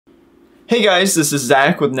Hey guys, this is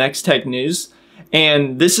Zach with Next Tech News,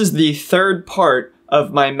 and this is the third part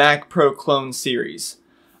of my Mac Pro clone series.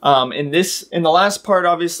 In the last part,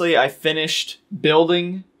 obviously, I finished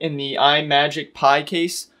building in the iMagic Pi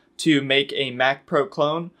case to make a Mac Pro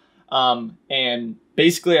clone, and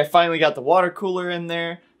basically I finally got the water cooler in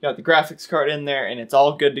there, got the graphics card in there, and it's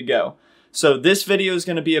all good to go. So this video is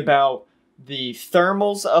going to be about the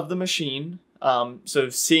thermals of the machine. So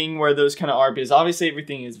seeing where those kind of are, because obviously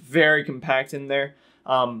everything is very compact in there.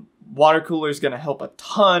 Water cooler is going to help a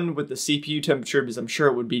ton with the CPU temperature, because I'm sure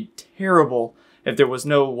it would be terrible if there was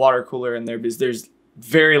no water cooler in there, because there's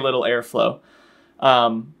very little airflow.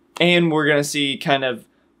 And we're going to see kind of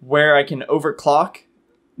where I can overclock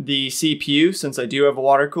the CPU, since I do have a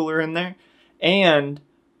water cooler in there, and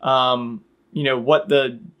you know, what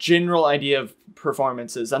the general idea of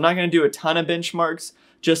performance is. I'm not going to do a ton of benchmarks,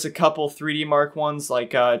 just a couple 3D Mark ones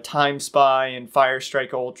like Time Spy and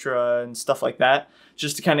Firestrike Ultra and stuff like that,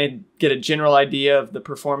 just to kind of get a general idea of the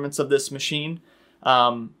performance of this machine.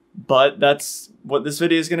 But that's what this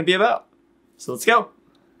video is going to be about. So let's go.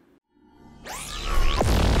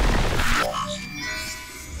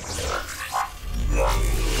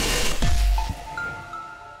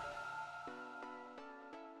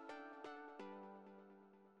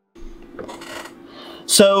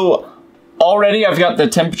 So already I've got the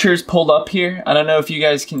temperatures pulled up here. I don't know if you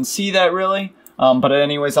guys can see that really, but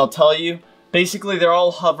anyways, I'll tell you. Basically, they're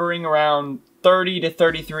all hovering around 30 to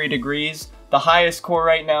 33 degrees. The highest core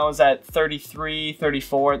right now is at 33,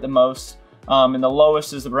 34 at the most, and the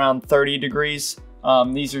lowest is around 30 degrees.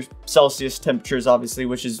 These are Celsius temperatures, obviously,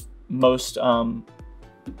 which is most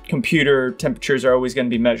computer temperatures are always going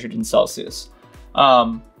to be measured in Celsius.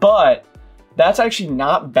 But that's actually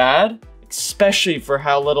not bad, especially for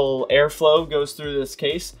how little airflow goes through this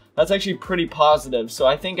case. That's actually pretty positive. So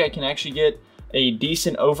I think I can actually get a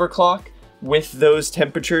decent overclock with those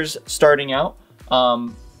temperatures starting out.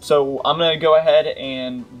 So I'm gonna go ahead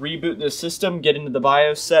and reboot the system, get into the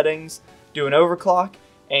BIOS settings, do an overclock,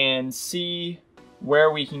 and see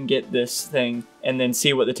where we can get this thing, and then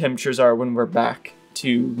see what the temperatures are when we're back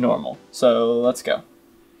to normal. So let's go.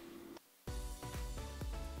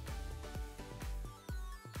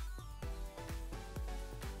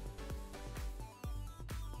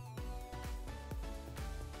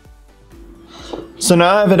 So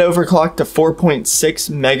now I have it overclocked to 4.6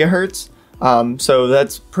 megahertz. So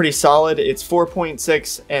that's pretty solid. It's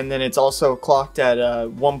 4.6, and then it's also clocked at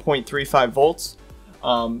 1.35 volts.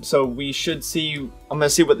 So we should see, I'm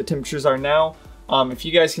gonna see what the temperatures are now. If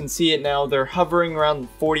you guys can see it now, they're hovering around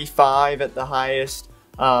 45 at the highest,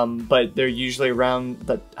 but they're usually around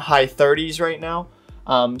the high 30s right now.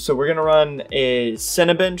 So we're gonna run a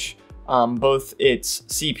Cinebench, both its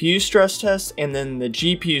CPU stress test and then the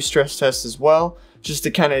GPU stress test as well, just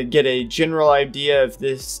to kind of get a general idea of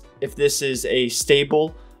this, if this is a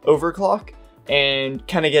stable overclock, and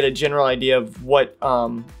kind of get a general idea of what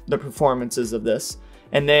the performance is of this.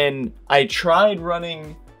 And then I tried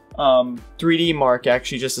running 3D Mark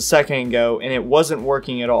actually just a second ago, and it wasn't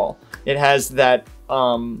working at all. It has that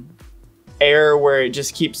error where it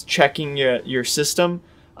just keeps checking your system,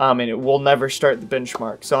 and it will never start the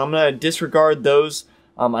benchmark. So I'm going to disregard those.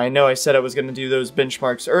 I know I said I was going to do those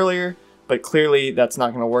benchmarks earlier, but clearly that's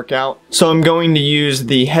not going to work out. So I'm going to use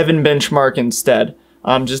the Heaven benchmark instead,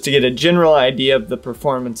 just to get a general idea of the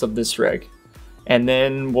performance of this rig. And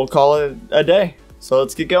then we'll call it a day. So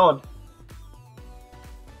let's get going.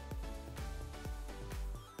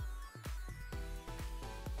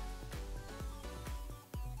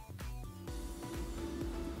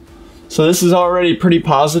 So this is already pretty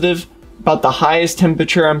positive. About the highest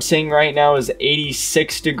temperature I'm seeing right now is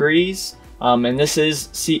 86 degrees. And this is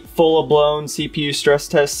full-blown CPU stress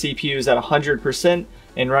test. CPU is at 100%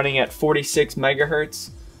 and running at 46 megahertz.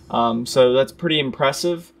 So that's pretty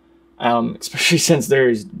impressive, especially since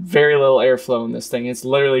there's very little airflow in this thing. It's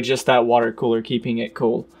literally just that water cooler keeping it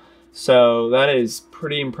cool. So that is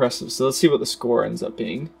pretty impressive. So let's see what the score ends up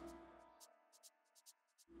being.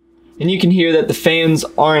 And you can hear that the fans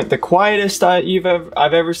aren't the quietest I've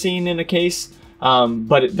ever seen in a case,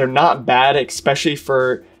 but they're not bad, especially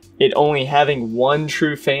for it only having one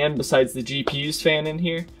true fan besides the GPU's fan in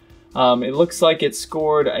here. It looks like it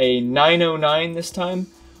scored a 909 this time,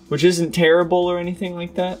 which isn't terrible or anything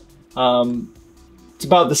like that. It's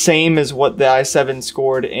about the same as what the i7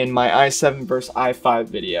 scored in my i7 versus i5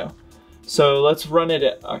 video. So let's run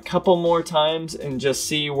it a couple more times and just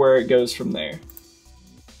see where it goes from there.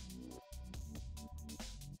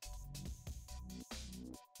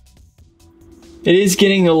 It is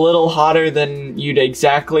getting a little hotter than you'd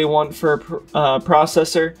exactly want for a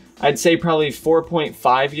processor. I'd say probably 4.5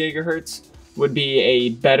 gigahertz would be a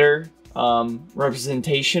better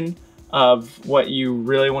representation of what you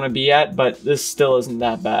really want to be at, but this still isn't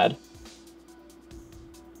that bad.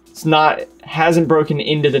 It's not, hasn't broken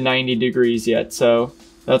into the 90 degrees yet, so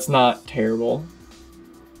that's not terrible.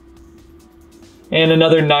 And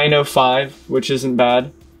another 905, which isn't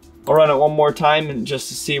bad. I'll run it one more time and just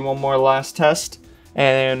to see one more last test,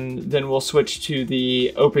 and then we'll switch to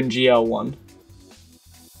the OpenGL one.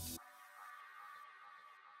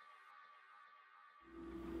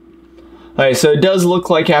 Alright, so it does look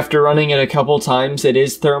like after running it a couple times, it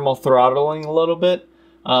is thermal throttling a little bit.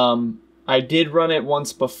 I did run it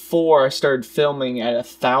once before I started filming at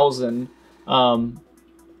 1000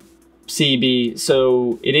 CB,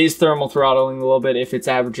 so it is thermal throttling a little bit if it's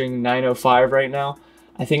averaging 905 right now.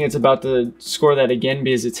 I think it's about to score that again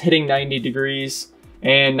because it's hitting 90 degrees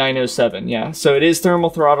and 907, yeah. So it is thermal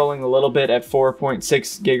throttling a little bit at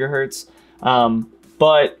 4.6 gigahertz,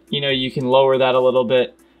 but you know, you can lower that a little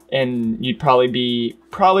bit and you'd probably be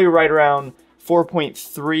right around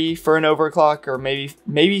 4.3 for an overclock, or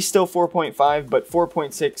maybe still 4.5, but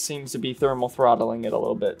 4.6 seems to be thermal throttling it a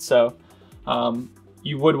little bit. So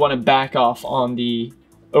you would want to back off on the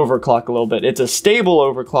overclock a little bit. It's a stable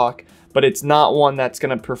overclock, but it's not one that's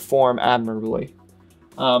going to perform admirably.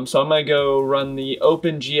 So I'm going to go run the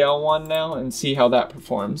OpenGL one now and see how that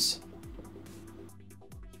performs.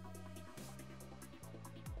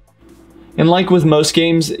 And like with most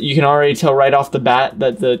games, you can already tell right off the bat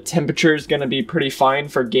that the temperature is going to be pretty fine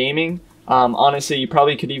for gaming. Honestly, you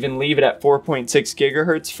probably could even leave it at 4.6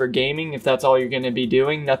 gigahertz for gaming if that's all you're going to be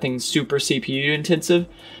doing. Nothing super CPU intensive,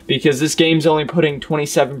 because this game's only putting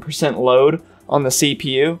 27% load on the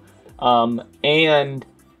CPU, and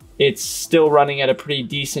it's still running at a pretty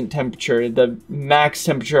decent temperature. The max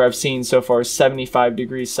temperature I've seen so far is 75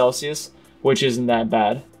 degrees Celsius, which isn't that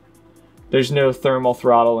bad. There's no thermal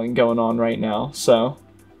throttling going on right now, so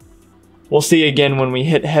we'll see again when we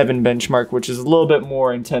hit Heaven benchmark, which is a little bit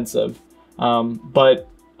more intensive. But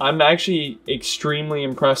I'm actually extremely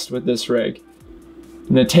impressed with this rig.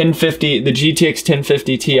 And the GTX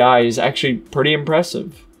 1050 Ti is actually pretty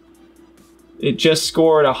impressive. It just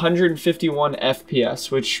scored 151 FPS,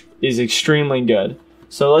 which is extremely good.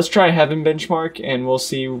 So let's try Heaven benchmark and we'll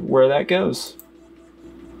see where that goes.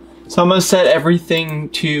 So I'm going to set everything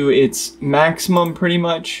to its maximum pretty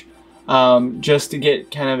much, just to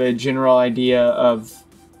get kind of a general idea of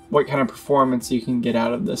what kind of performance you can get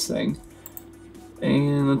out of this thing.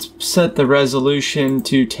 And let's set the resolution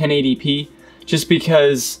to 1080p, just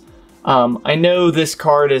because I know this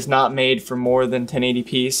card is not made for more than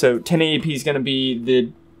 1080p, so 1080p is going to be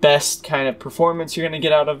the best kind of performance you're going to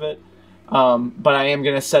get out of it, but I am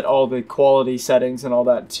going to set all the quality settings and all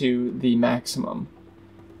that to the maximum.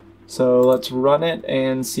 So let's run it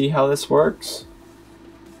and see how this works.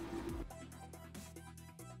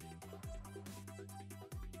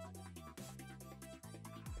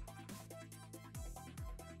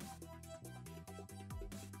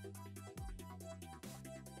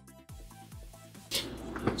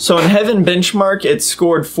 So in Heaven benchmark, it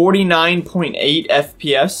scored 49.8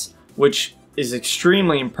 FPS, which is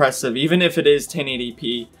extremely impressive, even if it is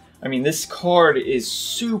 1080p. I mean, this card is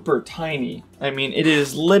super tiny. I mean, it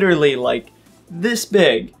is literally like this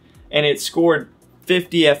big, and it scored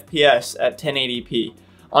 50 FPS at 1080p.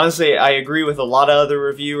 Honestly, I agree with a lot of other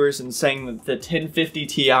reviewers in saying that the 1050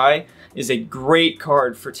 Ti is a great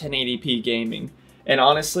card for 1080p gaming. And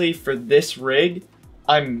honestly, for this rig,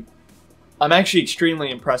 I'm actually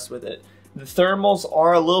extremely impressed with it. The thermals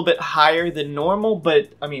are a little bit higher than normal,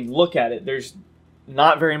 but I mean, look at it. There's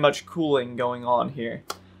not very much cooling going on here.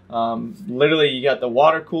 Literally, you got the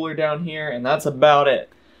water cooler down here, and that's about it.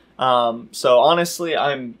 So honestly,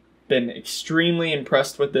 I've been extremely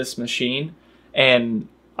impressed with this machine, and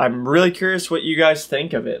I'm really curious what you guys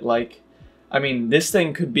think of it. Like, I mean, this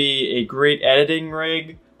thing could be a great editing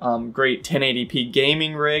rig, great 1080p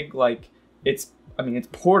gaming rig. Like, it's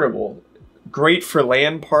portable, great for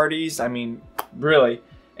LAN parties. I mean, really,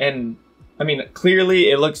 and I mean, clearly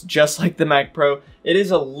it looks just like the Mac Pro. It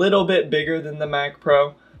is a little bit bigger than the Mac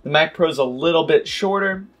Pro. The Mac Pro is a little bit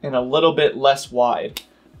shorter and a little bit less wide.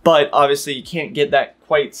 But obviously you can't get that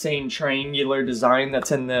quite same triangular design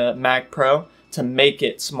that's in the Mac Pro to make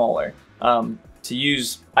it smaller. To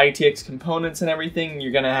use ITX components and everything,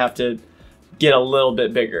 you're gonna have to get a little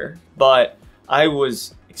bit bigger. But I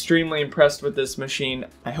was extremely impressed with this machine.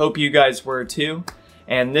 I hope you guys were too.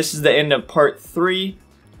 And this is the end of part 3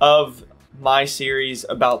 of my series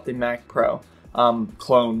about the Mac Pro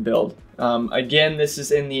clone build. Again, this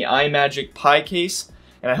is in the iMagic Pi case,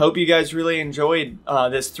 and I hope you guys really enjoyed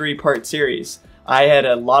this 3-part series. I had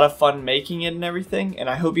a lot of fun making it and everything, and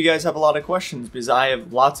I hope you guys have a lot of questions because I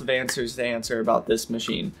have lots of answers to answer about this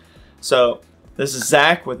machine. So, this is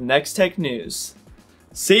Zach with Next Tech News.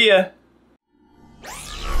 See ya!